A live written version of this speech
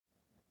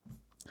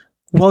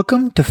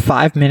Welcome to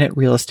 5-Minute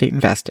Real Estate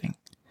Investing.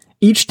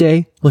 Each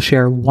day, we'll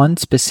share one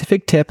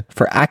specific tip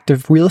for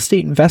active real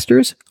estate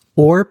investors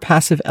or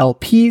passive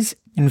LPs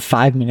in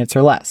 5 minutes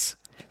or less.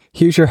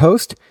 Here's your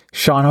host,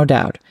 Sean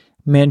O'Dowd,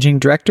 Managing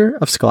Director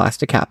of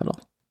Scholastic Capital.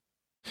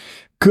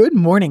 Good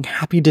morning.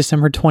 Happy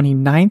December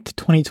 29th,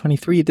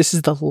 2023. This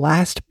is the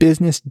last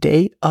business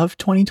day of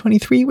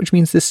 2023, which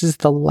means this is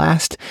the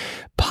last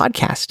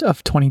podcast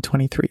of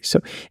 2023. So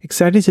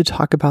excited to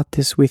talk about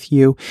this with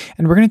you.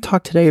 And we're going to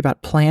talk today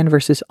about planned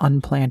versus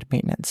unplanned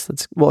maintenance.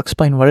 We'll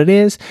explain what it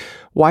is,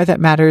 why that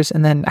matters,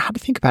 and then how to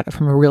think about it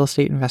from a real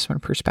estate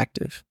investment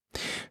perspective.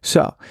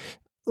 So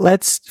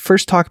let's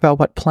first talk about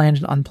what planned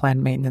and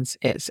unplanned maintenance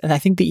is. And I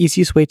think the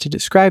easiest way to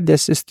describe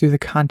this is through the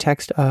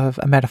context of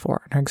a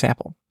metaphor, an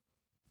example.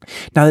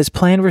 Now, this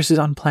planned versus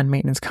unplanned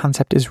maintenance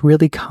concept is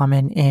really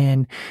common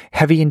in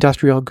heavy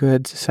industrial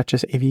goods such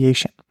as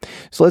aviation.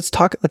 So let's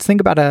think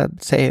about a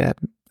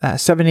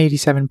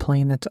 787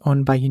 plane that's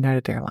owned by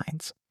United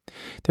Airlines.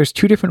 There's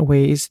two different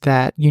ways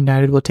that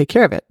United will take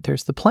care of it.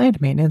 There's the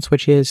planned maintenance,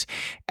 which is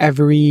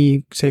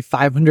every,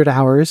 500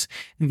 hours,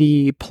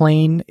 the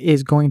plane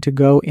is going to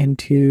go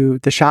into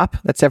the shop.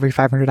 That's every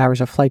 500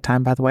 hours of flight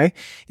time, by the way.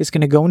 It's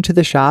going to go into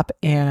the shop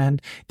and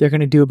they're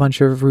going to do a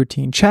bunch of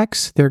routine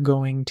checks. They're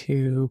going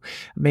to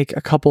make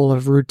a couple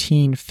of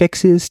routine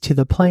fixes to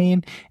the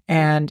plane.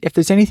 And if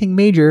there's anything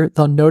major,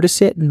 they'll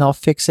notice it and they'll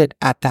fix it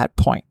at that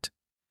point.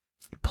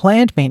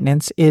 Planned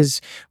maintenance is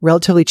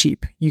relatively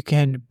cheap. You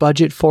can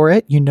budget for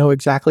it. You know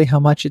exactly how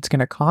much it's going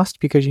to cost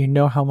because you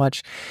know how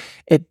much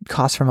it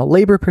costs from a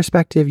labor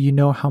perspective. You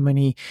know how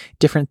many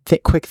different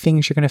quick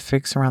things you're going to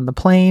fix around the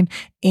plane.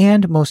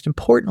 And most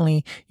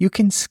importantly, you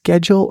can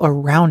schedule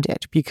around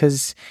it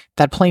because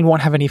that plane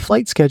won't have any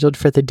flight scheduled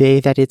for the day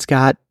that it's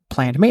got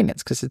planned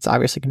maintenance because it's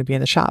obviously going to be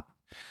in the shop.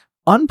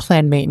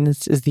 Unplanned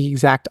maintenance is the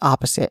exact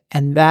opposite,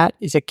 and that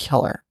is a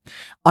killer.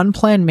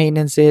 Unplanned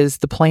maintenance is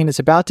the plane is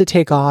about to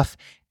take off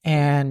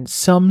and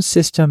some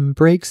system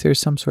breaks, there's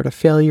some sort of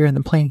failure and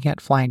the plane can't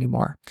fly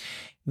anymore.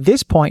 At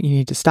this point, you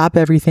need to stop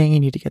everything. You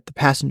need to get the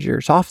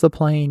passengers off the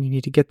plane. You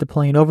need to get the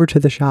plane over to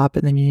the shop,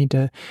 and then you need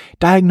to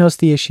diagnose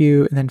the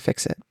issue and then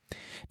fix it.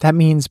 That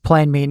means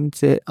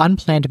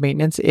unplanned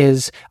maintenance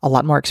is a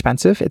lot more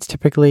expensive. It's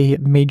typically a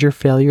major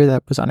failure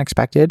that was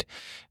unexpected.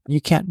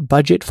 You can't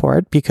budget for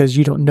it because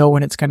you don't know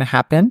when it's going to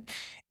happen.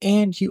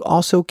 And you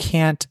also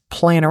can't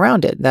plan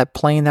around it. That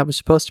plane that was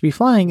supposed to be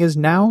flying is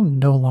now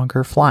no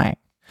longer flying.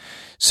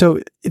 So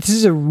this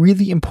is a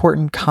really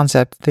important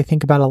concept that they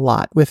think about a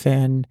lot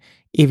within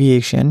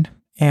aviation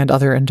and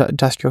other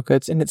industrial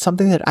goods. And it's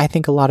something that I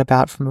think a lot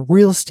about from a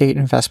real estate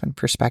investment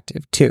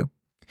perspective too.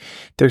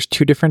 There's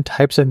two different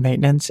types of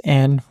maintenance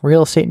in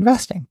real estate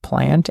investing,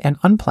 planned and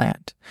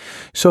unplanned.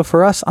 So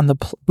for us,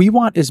 we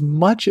want as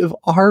much of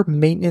our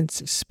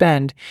maintenance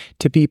spend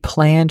to be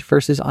planned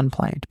versus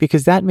unplanned,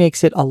 because that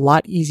makes it a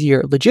lot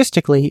easier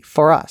logistically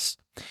for us.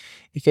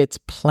 If it's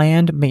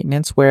planned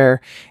maintenance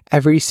where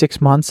every 6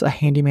 months a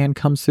handyman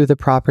comes through the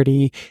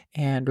property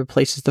and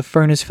replaces the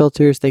furnace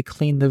filters, they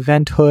clean the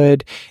vent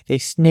hood, they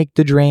snake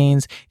the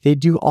drains, they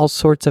do all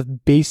sorts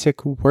of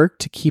basic work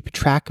to keep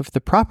track of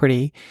the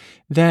property,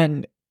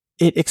 then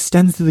it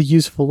extends the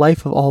useful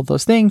life of all of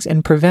those things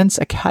and prevents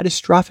a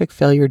catastrophic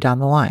failure down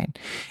the line.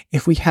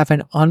 If we have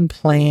an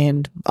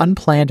unplanned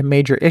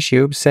major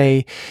issue,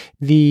 say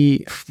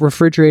the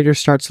refrigerator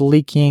starts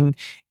leaking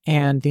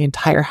and the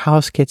entire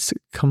house gets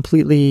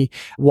completely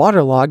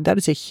waterlogged, that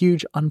is a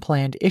huge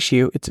unplanned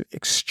issue. It's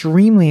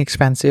extremely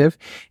expensive,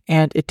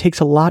 and it takes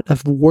a lot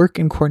of work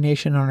and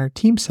coordination on our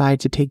team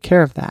side to take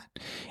care of that.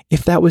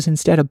 If that was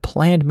instead a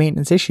planned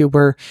maintenance issue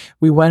where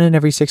we went in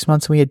every 6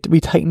 months and we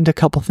tightened a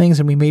couple things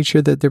and we made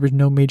sure that there was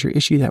no major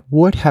issue that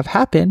would have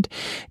happened,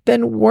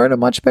 then we're in a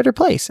much better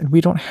place and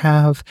we don't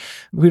have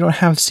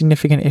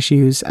significant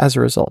issues as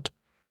a result.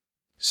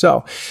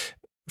 So,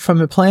 from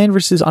a planned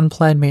versus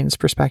unplanned maintenance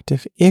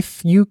perspective,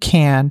 if you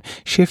can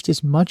shift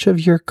as much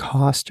of your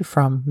cost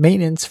from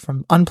maintenance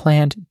from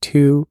unplanned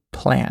to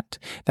planned,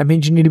 that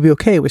means you need to be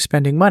okay with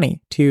spending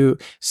money to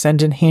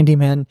send in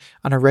handymen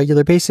on a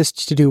regular basis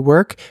to do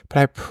work. But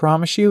I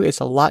promise you, it's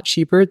a lot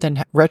cheaper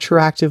than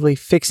retroactively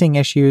fixing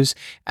issues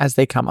as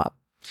they come up.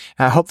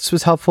 I hope this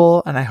was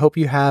helpful, and I hope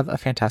you have a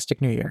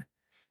fantastic new year.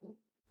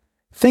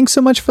 Thanks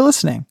so much for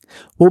listening.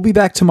 We'll be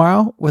back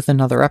tomorrow with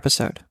another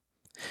episode.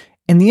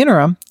 In the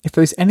interim, if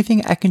there's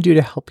anything I can do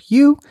to help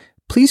you,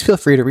 please feel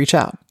free to reach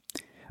out.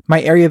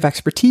 My area of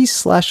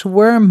expertise /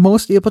 where I'm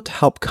most able to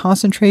help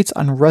concentrates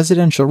on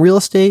residential real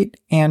estate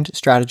and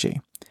strategy.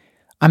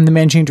 I'm the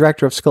managing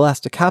director of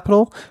Scholastic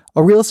Capital,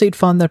 a real estate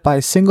fund that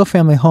buys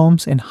single-family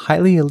homes in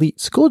highly elite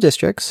school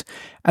districts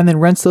and then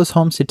rents those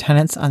homes to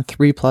tenants on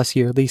 3+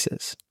 year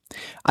leases.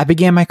 I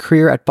began my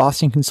career at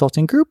Boston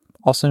Consulting Group,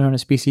 also known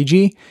as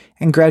BCG,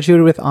 and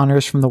graduated with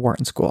honors from the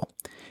Wharton School.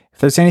 If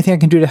there's anything I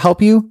can do to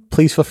help you,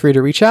 please feel free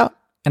to reach out.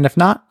 And if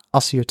not,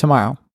 I'll see you tomorrow.